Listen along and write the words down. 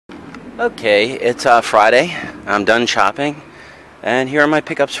Okay, it's Friday. I'm done shopping, and here are my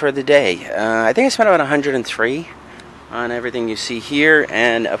pickups for the day. I think I spent about 103 on everything you see here,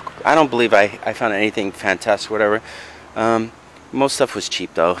 and I don't believe I found anything fantastic, whatever. Most stuff was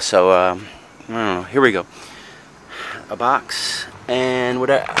cheap though, so I don't know. Here we go. A box, and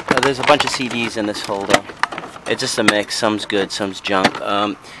there's a bunch of CDs in this folder. It's just a mix. Some's good, some's junk.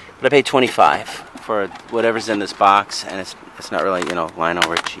 But I paid 25 for whatever's in this box, and it's not really,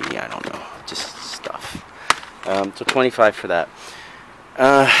 Lionel Richie, I don't know, just stuff. So 25 for that.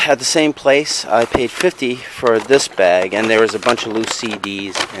 At the same place, I paid 50 for this bag, and there was a bunch of loose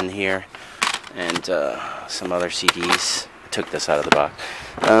CDs in here, and some other CDs. I took this out of the box.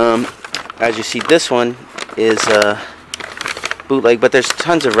 As you see, this one is bootleg, but there's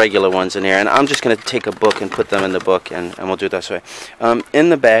tons of regular ones in here, and I'm just going to take a book and put them in the book, and we'll do it this way. In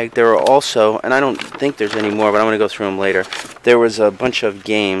the bag, there are also, and I don't think there's any more, but I'm going to go through them later, there was a bunch of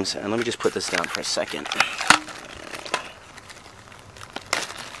games, and let me just put this down for a second.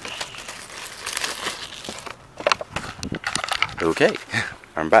 Okay,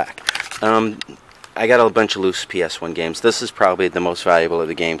 I'm back. I got a bunch of loose PS1 games. This is probably the most valuable of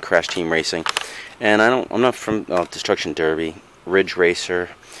the game, Crash Team Racing, and I'm not from Destruction Derby, Ridge Racer,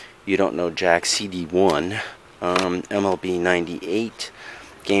 You Don't Know Jack, CD1, MLB 98,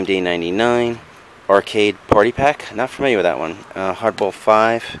 Game Day 99, Arcade Party Pack, not familiar with that one, Hardball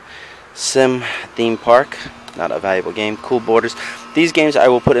 5, Sim Theme Park, not a valuable game, Cool Borders. These games I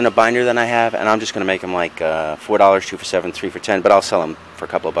will put in a binder that I have, and I'm just going to make them like $4, 2 for 7, 3 for 10, but I'll sell them for a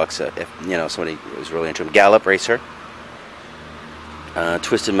couple of bucks if somebody is really into them. Gallop Racer,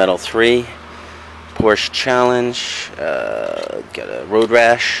 Twisted Metal 3, Porsche Challenge, got a Road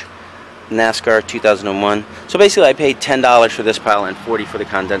Rash, NASCAR 2001. So basically I paid $10 for this pile and $40 for the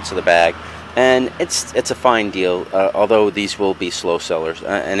contents of the bag, and it's a fine deal, although these will be slow sellers.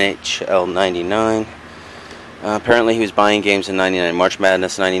 NHL 99, apparently he was buying games in 99, March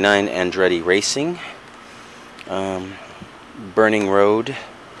Madness 99, Andretti Racing, Burning Road,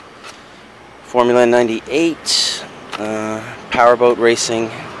 Formula 98, Powerboat Racing,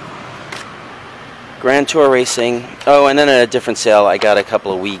 Grand Tour Racing. Oh, and then at a different sale, I got a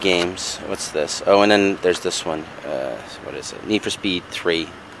couple of Wii games. What's this? Oh, and then there's this one. What is it? Need for Speed 3.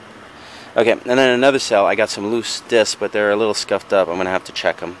 Okay, and then another sale, I got some loose discs, but they're a little scuffed up. I'm going to have to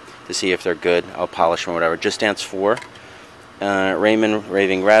check them to see if they're good. I'll polish them or whatever. Just Dance 4, Rayman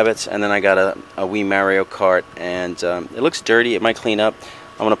Raving Rabbits, and then I got a Wii Mario Kart, and it looks dirty. It might clean up.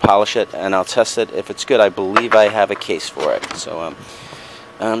 I'm going to polish it, and I'll test it. If it's good, I believe I have a case for it. So,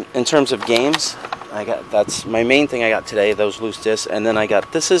 in terms of games, that's my main thing I got today, those loose discs, and then I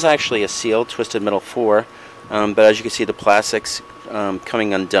got, this is actually a sealed Twisted Metal 4, but as you can see the plastic's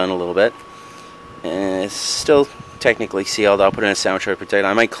coming undone a little bit, and it's still technically sealed. I'll put it in a sandwich tray to protect it.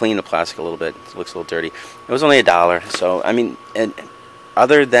 I might clean the plastic a little bit, it looks a little dirty. It was only $1, so I mean,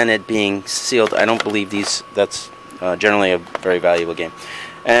 other than it being sealed, I don't believe that's generally a very valuable game.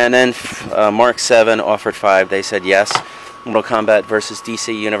 And then Mark 7 offered 5, they said yes. Mortal Kombat versus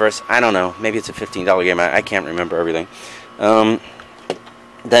DC Universe, I don't know, maybe it's a $15 game, I can't remember everything.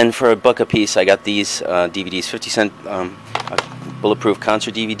 Then for $1 a piece, I got these DVDs, 50-cent Bulletproof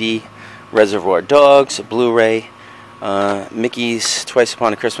Concert DVD, Reservoir Dogs, Blu-ray, Mickey's Twice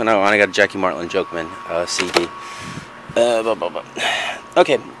Upon a Christmas, oh, and I got a Jackie Martling Jokeman CD.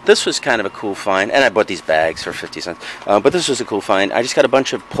 Okay, this was kind of a cool find, and I bought these bags for 50 cents, but this was a cool find. I just got a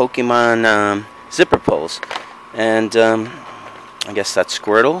bunch of Pokemon zipper pulls. And I guess that's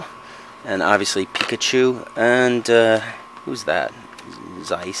Squirtle, and obviously Pikachu, and who's that?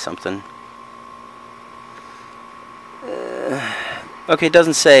 Zeiss something. Okay, it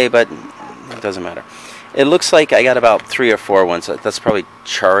doesn't say, but it doesn't matter. It looks like I got about 3 or 4 ones. That's probably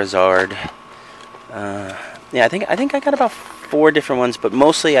Charizard. Yeah, I think I got about 4 different ones, but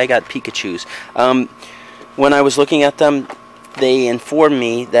mostly I got Pikachus. When I was looking at them, they informed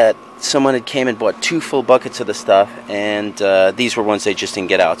me that someone had came and bought 2 full buckets of the stuff, and these were ones they just didn't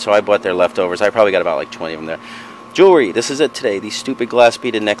get out, so I bought their leftovers. I probably got about like 20 of them there. Jewelry, this is it today, the stupid glass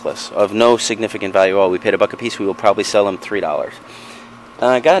beaded necklace of no significant value at all. We paid $1 a piece, we will probably sell them $3.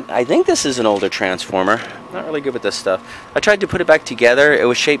 I think this is an older Transformer. Not really good with this stuff. I tried to put it back together. It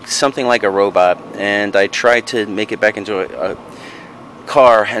was shaped something like a robot, and I tried to make it back into a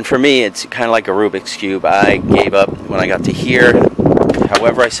car, and for me it's kind of like a Rubik's Cube. I gave up when I got to here.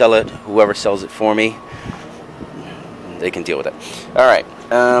 However I sell it, whoever sells it for me, they can deal with it. Alright,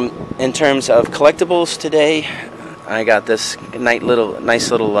 in terms of collectibles today, I got this nice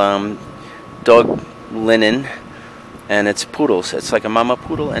little dog linen, and it's poodles. It's like a mama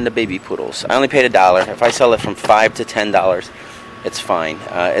poodle and a baby poodles. I only paid $1. If I sell it from $5 to $10, it's fine.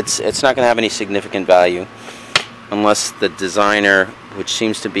 It's not going to have any significant value unless the designer, which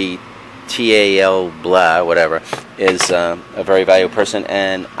seems to be TAL blah whatever, is a very valuable person,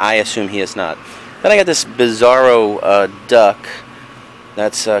 and I assume he is not. Then I got this bizarro duck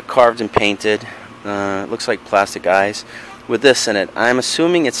that's carved and painted. It looks like plastic eyes with this in it. I'm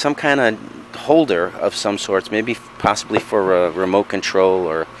assuming it's some kind of holder of some sorts, maybe possibly for a remote control,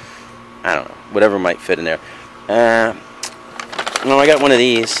 or I don't know, whatever might fit in there. No, I got one of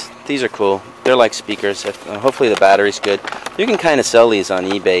these. These are cool. They're like speakers. Hopefully the battery's good. You can kind of sell these on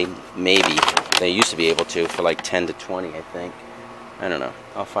eBay, maybe. They used to be able to for like 10 to 20, I think. I don't know.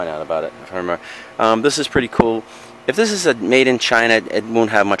 I'll find out about it if I remember. This is pretty cool. If this is made in China, it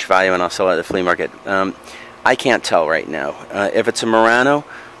won't have much value, and I'll sell it at the flea market. I can't tell right now. If it's a Murano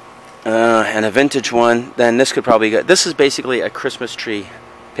and a vintage one, then this could probably go. This is basically a Christmas tree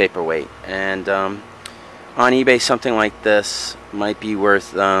paperweight, and on eBay something like this might be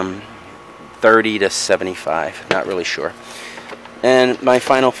worth 30 to 75. Not really sure. And my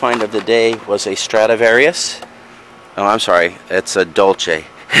final find of the day was a Stradivarius. Oh, I'm sorry. It's a Dolce.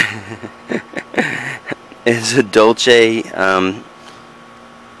 It's a Dolce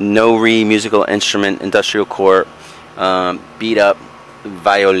no-re musical instrument, industrial core, beat up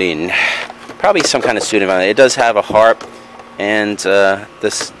violin. Probably some kind of student violin. It does have a harp and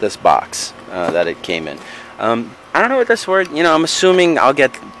this box that it came in. I don't know what this word. You know, I'm assuming I'll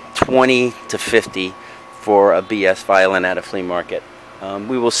get 20 to 50 for a BS violin at a flea market.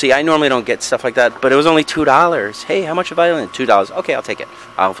 We will see. I normally don't get stuff like that, but it was only $2. Hey, how much a violin? $2. Okay, I'll take it.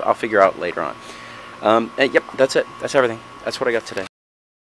 I'll figure out later on. Yep, that's it. That's everything. That's what I got today.